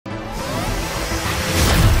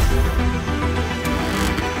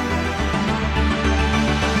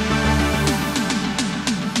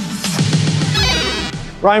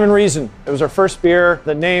Rhyme and Reason. It was our first beer.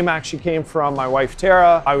 The name actually came from my wife,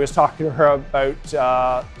 Tara. I was talking to her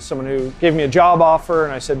about someone who gave me a job offer,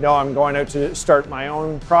 and I said, no, I'm going out to start my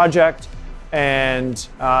own project. And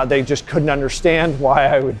they just couldn't understand why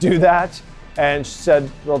I would do that. And she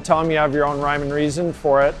said, well, tell them you have your own rhyme and reason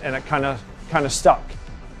for it. And it kind of stuck.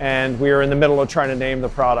 And we were in the middle of trying to name the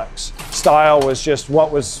products. Style was just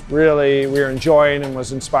what was really, we were enjoying and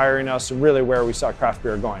was inspiring us, and really where we saw craft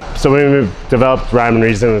beer going. So when we developed Rhyme and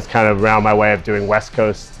Reason, it was kind of around my way of doing West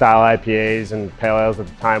Coast style IPAs and pale ales at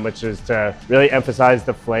the time, which is to really emphasize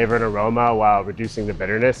the flavor and aroma while reducing the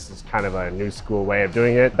bitterness. It's kind of a new school way of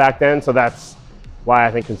doing it back then. So that's why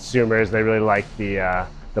I think consumers, they really like the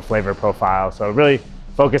flavor profile. So really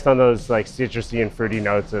focused on those like citrusy and fruity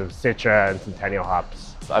notes of Citra and Centennial hops.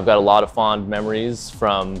 I've got a lot of fond memories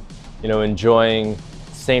from, enjoying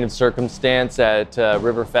Saint of Circumstance at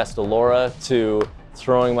Riverfest Elora to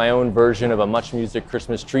throwing my own version of a Much Music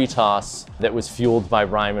Christmas tree toss that was fueled by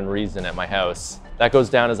Rhyme and Reason at my house. That goes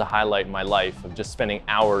down as a highlight in my life of just spending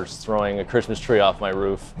hours throwing a Christmas tree off my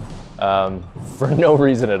roof for no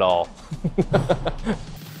reason at all.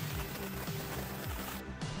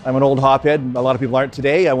 I'm an old hophead. A lot of people aren't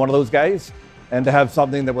today. I'm one of those guys. And to have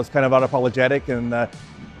something that was kind of unapologetic and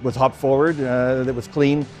was hop forward, that was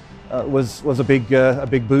clean, was a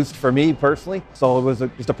big boost for me personally. So it was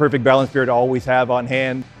just a perfect balance beer to always have on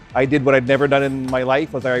hand. I did what I'd never done in my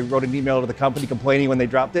life. Was I wrote an email to the company complaining when they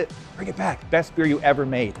dropped it. Bring it back. Best beer you ever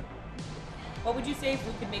made. What would you say if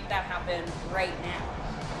we could make that happen right now?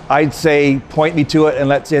 I'd say point me to it and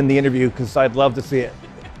let's end the interview, because I'd love to see it.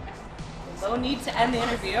 No need to end the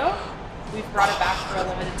interview. We've brought it back for a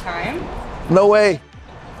limited time. No way.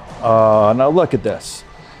 Now look at this.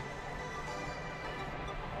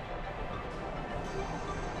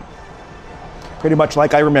 Pretty much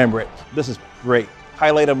like I remember it. This is great.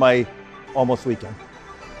 Highlight of my almost weekend.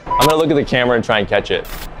 I'm gonna look at the camera and try and catch it.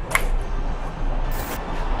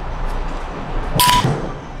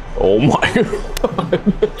 Oh my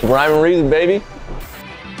God. Rhyme and Reason, baby.